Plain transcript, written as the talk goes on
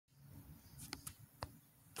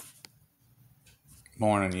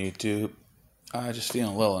Morning, YouTube. Just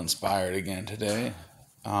feeling a little inspired again today.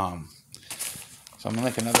 So I'm gonna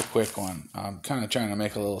make another quick one. I'm kind of trying to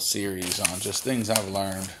make a little series on just things I've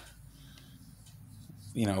learned.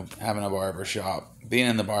 Having a barber shop, being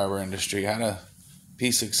in the barber industry, how to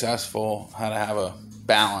be successful, how to have a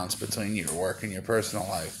balance between your work and your personal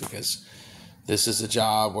life. Because this is a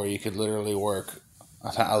job where you could literally work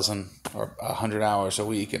 1,000 or 100 hours a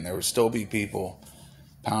week, and there would still be people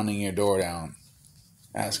pounding your door down,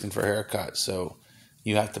 asking for haircuts. So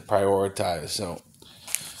you have to prioritize. So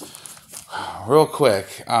real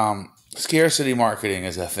quick, scarcity marketing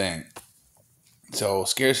is a thing. So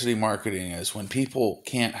scarcity marketing is when people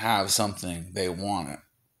can't have something, they want it.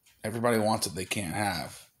 Everybody wants it they can't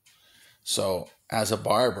have. So as a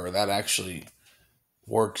barber, that actually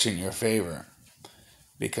works in your favor.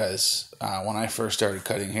 Because when I first started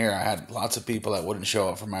cutting hair, I had lots of people that wouldn't show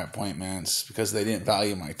up for my appointments because they didn't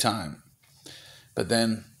value my time. But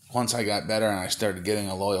then once I got better and I started getting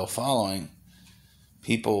a loyal following,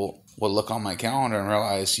 people would look on my calendar and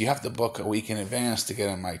realize you have to book a week in advance to get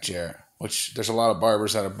in my chair, which there's a lot of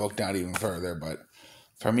barbers that have booked out even further. But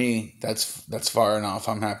for me, that's far enough.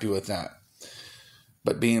 I'm happy with that.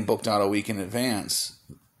 But being booked out a week in advance,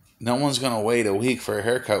 no one's going to wait a week for a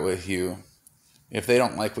haircut with you if they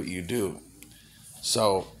don't like what you do.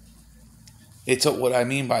 So what I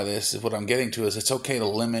mean by this is what I'm getting to is it's okay to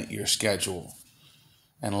limit your schedule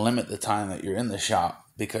and limit the time that you're in the shop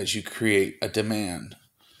because you create a demand.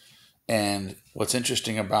 And what's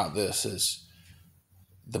interesting about this is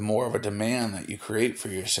the more of a demand that you create for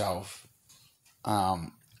yourself,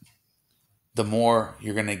 the more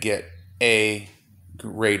you're going to get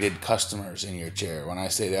A-rated customers in your chair. When I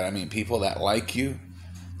say that, I mean people that like you,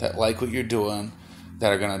 that like what you're doing,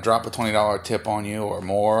 that are going to drop a $20 tip on you or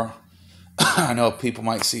more. I know people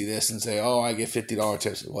might see this and say, oh, I get $50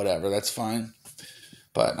 tips, whatever, that's fine.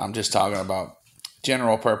 But I'm just talking about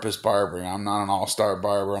general purpose barbering. I'm not an all-star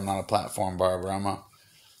barber. I'm not a platform barber. I'm a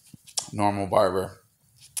normal barber,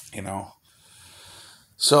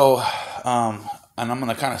 So, and I'm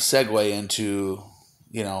going to kind of segue into,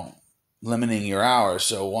 limiting your hours.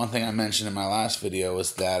 So one thing I mentioned in my last video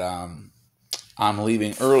is that I'm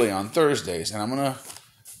leaving early on Thursdays. And I'm going to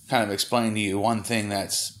kind of explain to you one thing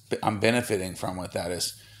I'm benefiting from with that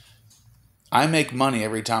is I make money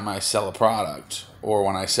every time I sell a product or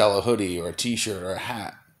when I sell a hoodie or a t-shirt or a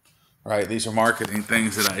hat, right? These are marketing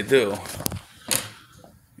things that I do.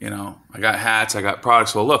 I got hats, I got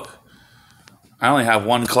products. Well, look, I only have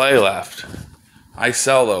one clay left. I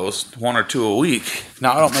sell those 1 or 2 a week.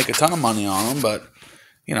 Now, I don't make a ton of money on them, but,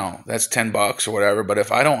 that's $10 or whatever. But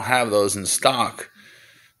if I don't have those in stock,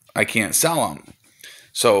 I can't sell them.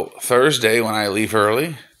 So Thursday, when I leave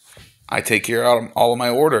early, I take care of all of my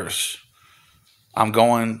orders. I'm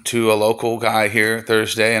going to a local guy here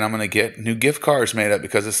Thursday, and I'm going to get new gift cards made up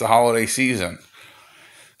because it's the holiday season.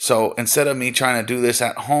 So instead of me trying to do this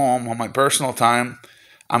at home on my personal time,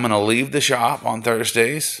 I'm going to leave the shop on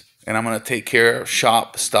Thursdays, and I'm going to take care of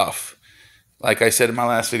shop stuff. Like I said in my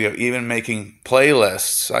last video, even making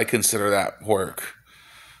playlists, I consider that work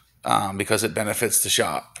because it benefits the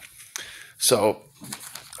shop. So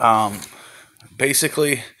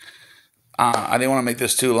basically, I didn't want to make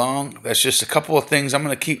this too long. That's just a couple of things. I'm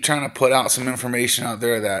going to keep trying to put out some information out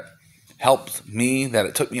there that helped me, that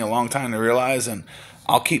it took me a long time to realize. And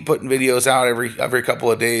I'll keep putting videos out every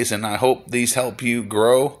couple of days. And I hope these help you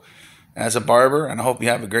grow as a barber. And I hope you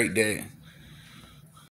have a great day.